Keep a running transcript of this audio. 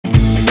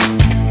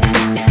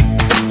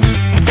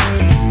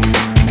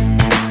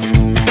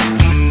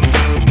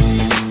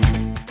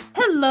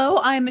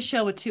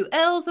Michelle with 2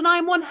 L's, and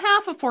I'm one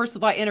half of Force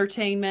of Light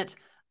Entertainment.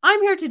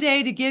 I'm here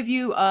today to give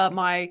you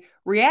my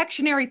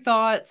reactionary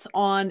thoughts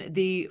on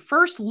the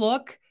first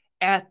look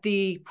at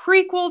the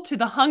prequel to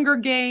the Hunger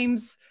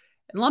Games.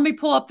 And let me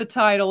pull up the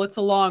title. It's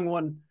a long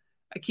one.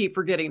 I keep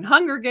forgetting.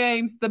 Hunger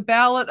Games, The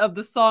Ballad of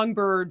the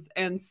Songbirds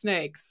and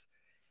Snakes.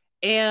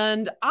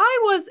 And I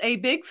was a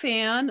big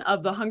fan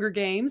of the Hunger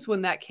Games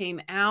when that came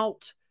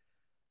out.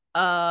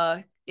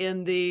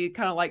 In the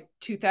kind of like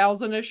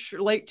 2000-ish,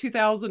 late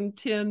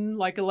 2010,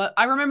 like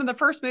I remember the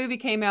first movie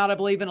came out, I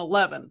believe, in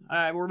 11.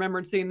 I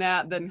remember seeing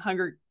that, then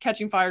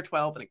Catching Fire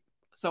 12, and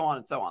so on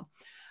and so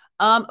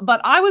on.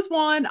 But I was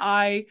one,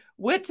 I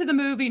went to the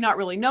movie, not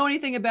really know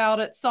anything about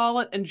it, saw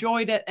it,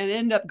 enjoyed it, and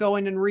ended up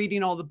going and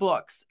reading all the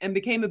books and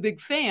became a big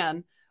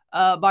fan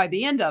by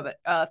the end of it.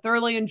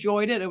 Thoroughly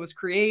enjoyed it. It was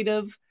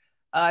creative.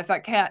 I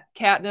thought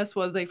Katniss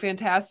was a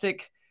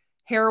fantastic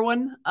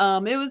heroine.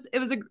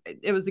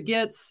 It was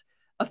against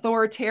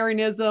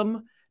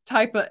authoritarianism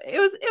type of, it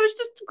was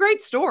just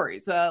great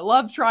stories.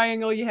 Love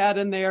triangle you had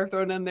in there,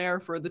 thrown in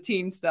there for the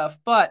teen stuff.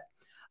 But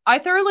I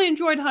thoroughly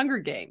enjoyed Hunger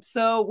Games.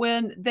 So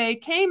when the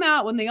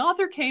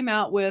author came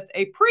out with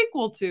a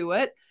prequel to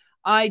it,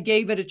 I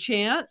gave it a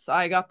chance.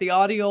 I got the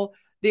audio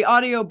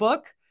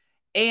book,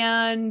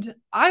 and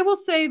I will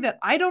say that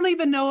I don't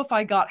even know if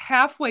I got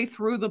halfway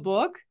through the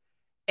book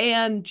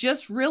and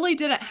just really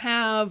didn't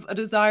have a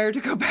desire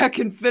to go back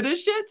and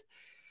finish it.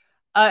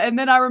 And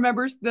then I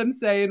remember them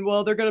saying,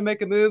 well, they're going to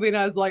make a movie. And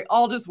I was like,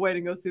 I'll just wait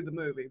and go see the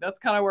movie. That's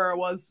kind of where I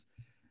was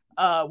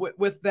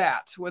with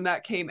that when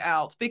that came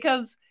out.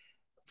 Because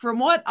from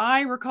what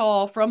I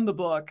recall from the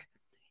book,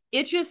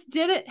 it just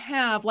didn't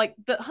have, like,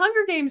 the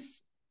Hunger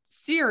Games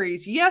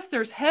series. Yes,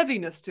 there's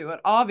heaviness to it,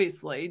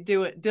 obviously,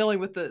 dealing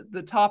with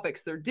the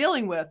topics they're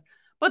dealing with.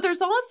 But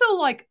there's also,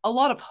 like, a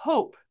lot of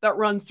hope that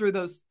runs through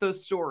those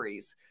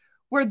stories.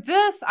 Where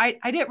this, I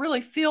didn't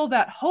really feel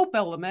that hope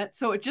element,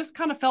 so it just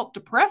kind of felt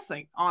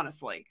depressing,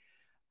 honestly.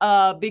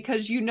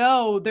 Because,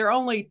 they're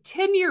only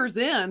 10 years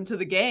into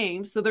the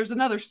game, so there's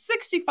another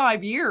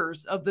 65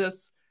 years of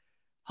this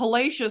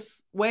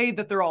hellacious way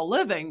that they're all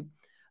living.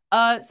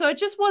 So it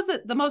just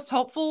wasn't the most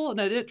hopeful, and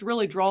it didn't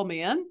really draw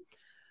me in.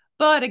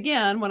 But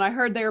again, when I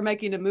heard they were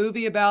making a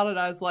movie about it,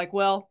 I was like,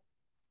 well,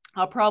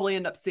 I'll probably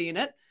end up seeing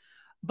it.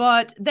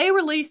 But they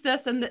released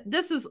this, and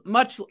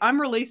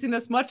I'm releasing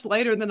this much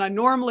later than I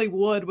normally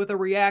would with a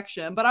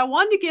reaction. But I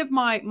wanted to give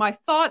my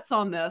thoughts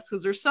on this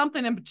because there's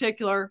something in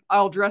particular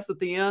I'll address at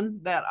the end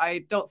that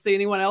I don't see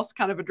anyone else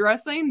kind of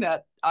addressing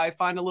that I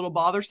find a little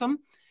bothersome.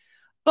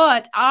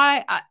 But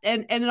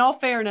and in all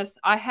fairness,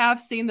 I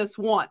have seen this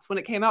once. When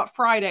it came out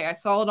Friday, I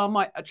saw it on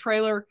the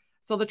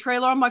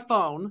trailer on my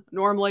phone.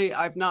 Normally,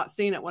 I've not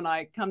seen it when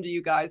I come to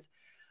you guys.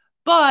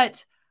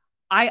 But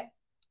I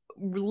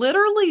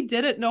literally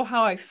didn't know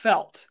how I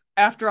felt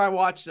after I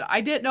watched it.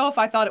 I didn't know if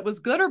I thought it was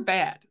good or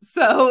bad.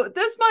 So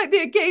this might be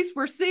a case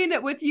we're seeing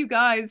it with you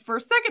guys for a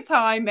second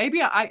time.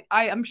 Maybe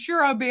I'm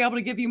sure I'll be able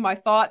to give you my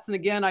thoughts. And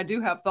again, I do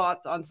have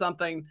thoughts on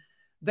something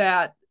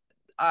that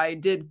I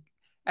did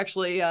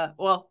actually,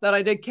 that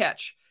I did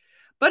catch.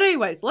 But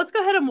anyways, let's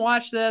go ahead and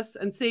watch this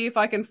and see if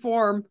I can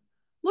form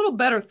a little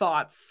better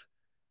thoughts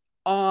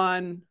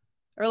on,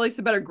 or at least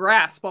a better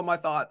grasp on my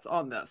thoughts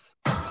on this.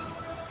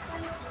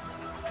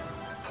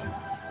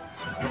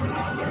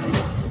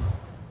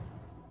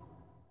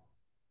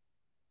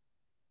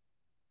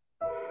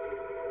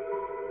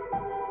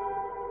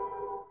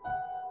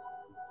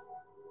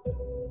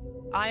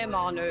 I am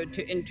honored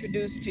to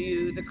introduce to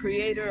you the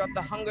creator of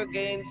the Hunger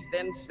Games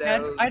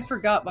themselves. I'd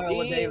forgot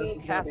Viola Davis.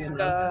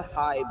 Casca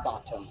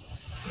Highbottom.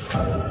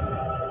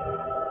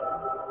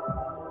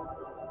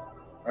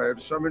 I have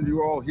summoned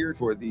you all here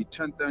for the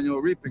 10th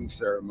annual reaping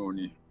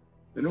ceremony,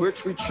 in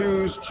which we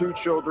choose 2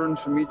 children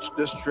from each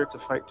district to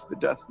fight to the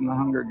death in the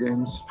Hunger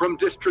Games. From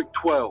District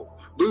 12,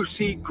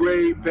 Lucy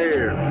Gray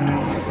Bear.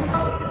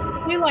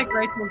 You like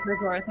Rachel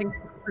Zegler, I think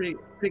pretty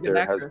good There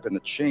actor. has been a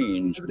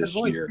change this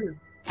year.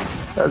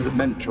 As a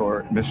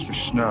mentor, Mr.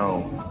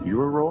 Snow,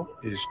 your role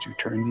is to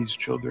turn these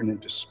children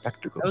into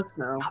spectacles,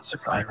 not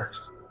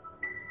survivors.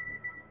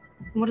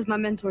 What does my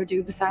mentor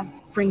do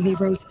besides bring me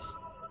roses?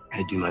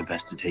 I do my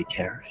best to take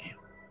care of you.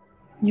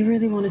 You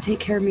really want to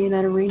take care of me in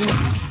that arena?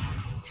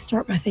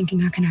 Start by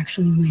thinking I can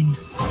actually win.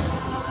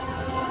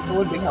 It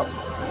would be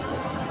helpful.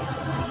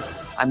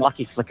 I'm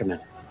Lucky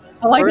Flickerman.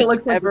 I like First it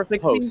looks like ever the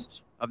 60s.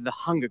 host of the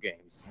Hunger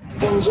Games.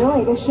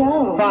 Enjoy the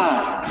show.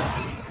 5,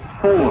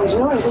 4,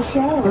 Enjoy the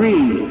show.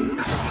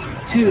 3,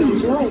 2.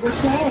 Enjoy the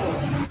show.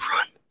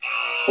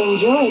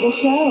 Enjoy the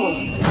show.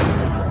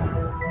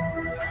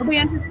 It'll be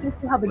interesting to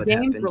see how the What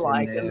games were happens in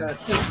like in there? the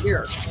 10th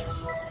year.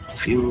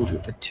 Fueled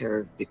with the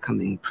terror of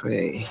becoming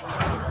prey.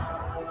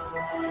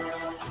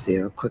 See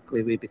how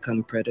quickly we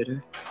become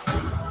predator?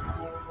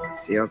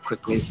 See how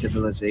quickly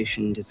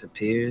civilization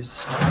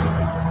disappears?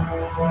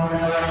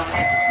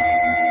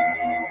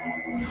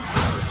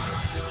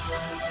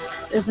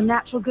 There's a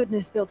natural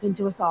goodness built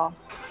into us all.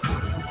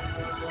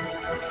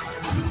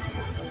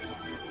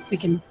 We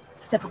can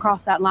step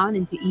across that line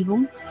into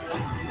evil,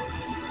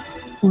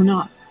 or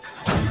not.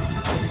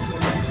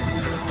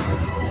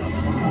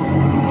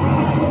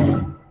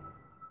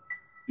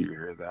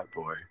 of that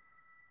boy.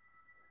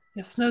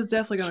 Yeah, Snow's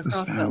definitely going to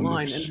cross that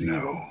line.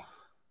 Snow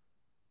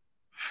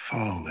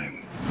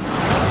falling.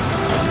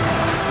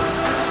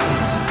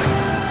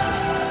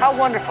 How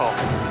wonderful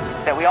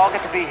that we all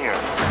get to be here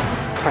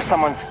for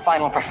someone's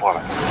final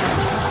performance.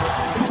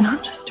 It's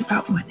not just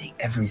about winning.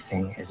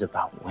 Everything is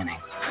about winning.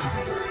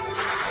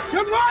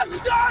 You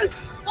monsters!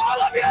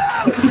 All of you!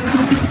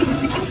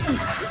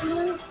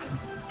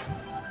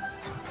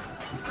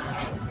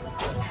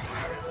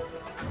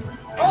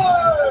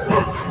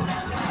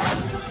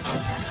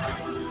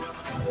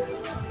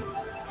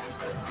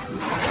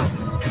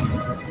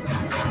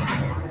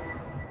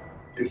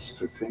 It's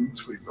the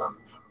things we love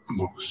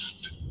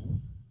most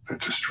that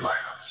destroy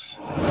us.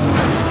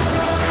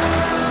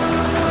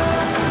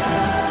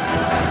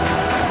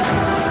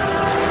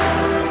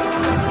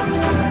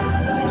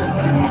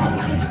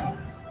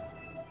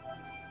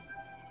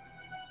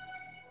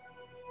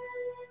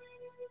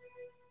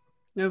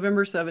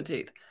 November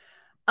 17th.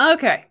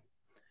 Okay.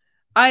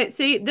 I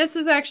see. This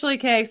is actually a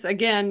case.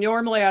 Again,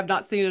 normally I've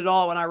not seen it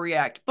all when I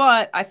react,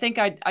 but I think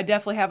I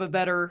definitely have a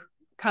better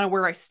kind of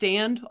where I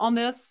stand on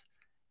this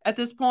at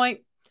this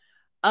point.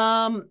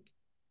 I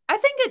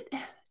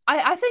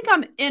think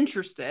I'm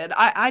interested.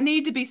 I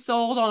need to be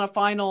sold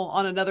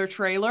on another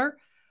trailer.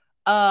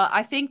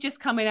 I think just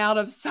coming out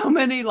of so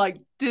many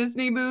like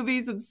Disney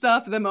movies and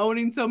stuff, them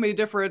owning so many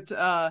different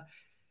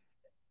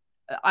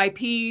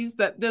IPs,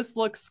 that this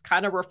looks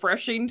kind of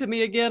refreshing to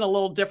me again, a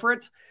little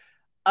different.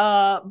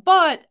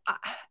 But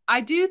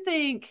I do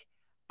think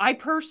I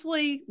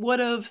personally would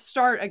have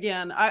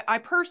I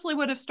personally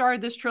would have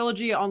started this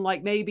trilogy on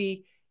like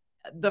maybe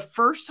the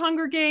first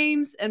Hunger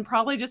Games and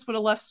probably just would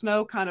have left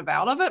Snow kind of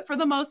out of it for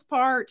the most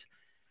part.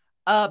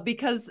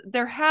 Because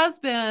there has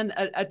been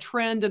a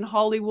trend in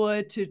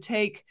Hollywood to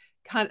take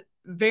kind of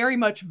very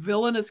much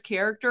villainous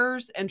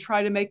characters and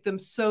try to make them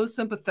so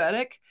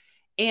sympathetic.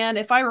 And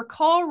if I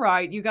recall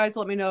right, you guys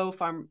let me know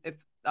if I'm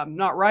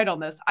not right on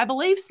this. I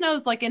believe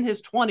Snow's like in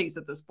his 20s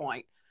at this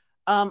point.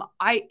 So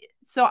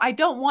I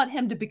don't want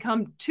him to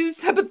become too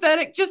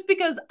sympathetic, just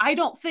because I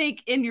don't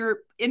think in your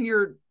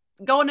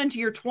going into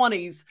your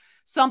 20s,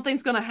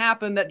 something's going to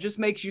happen that just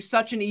makes you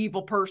such an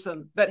evil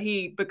person that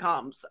he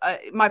becomes.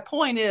 My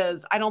point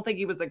is, I don't think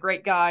he was a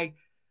great guy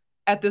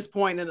at this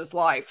point in his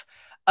life.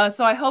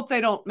 So I hope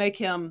they don't make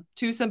him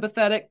too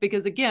sympathetic,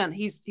 because again,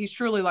 he's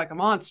truly like a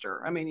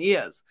monster. I mean, he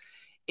is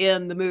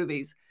in the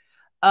movies.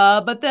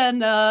 But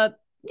then, yeah,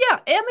 I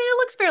mean, it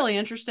looks fairly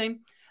interesting.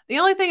 The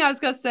only thing I was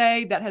going to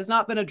say that has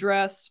not been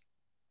addressed,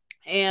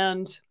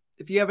 and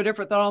if you have a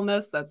different thought on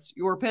this, that's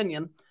your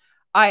opinion.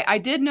 I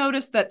did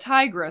notice that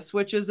Tigress,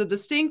 which is a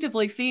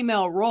distinctively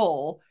female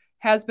role,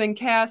 has been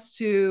cast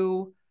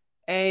to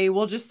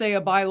we'll just say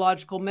a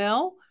biological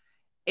male.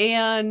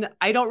 And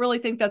I don't really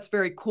think that's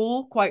very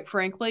cool, quite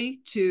frankly,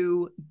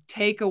 to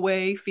take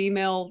away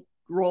female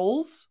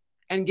roles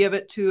and give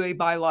it to a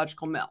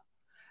biological male.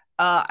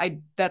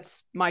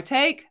 That's my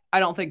take. I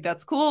don't think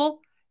that's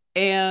cool.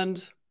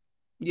 And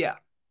yeah,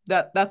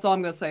 that's all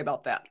I'm going to say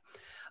about that.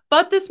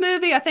 But this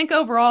movie, I think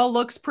overall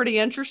looks pretty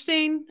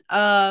interesting,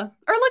 or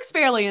looks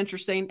fairly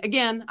interesting.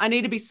 Again, I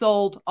need to be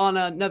sold on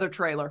another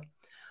trailer.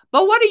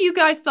 But what are you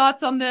guys'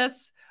 thoughts on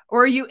this?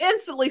 Or are you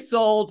instantly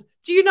sold?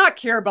 Do you not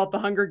care about the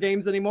Hunger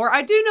Games anymore?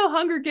 I do know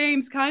Hunger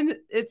Games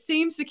it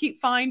seems to keep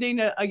finding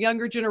a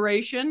younger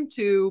generation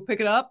to pick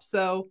it up.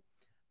 So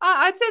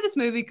I'd say this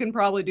movie can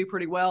probably do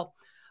pretty well.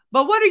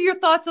 But what are your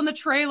thoughts on the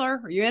trailer?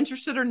 Are you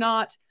interested or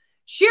not?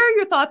 Share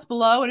your thoughts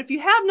below. And if you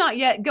have not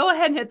yet, go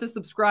ahead and hit the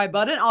subscribe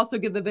button. Also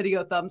give the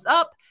video a thumbs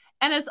up.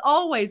 And as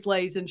always,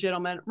 ladies and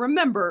gentlemen,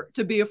 remember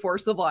to be a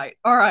force of light.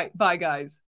 All right. Bye, guys.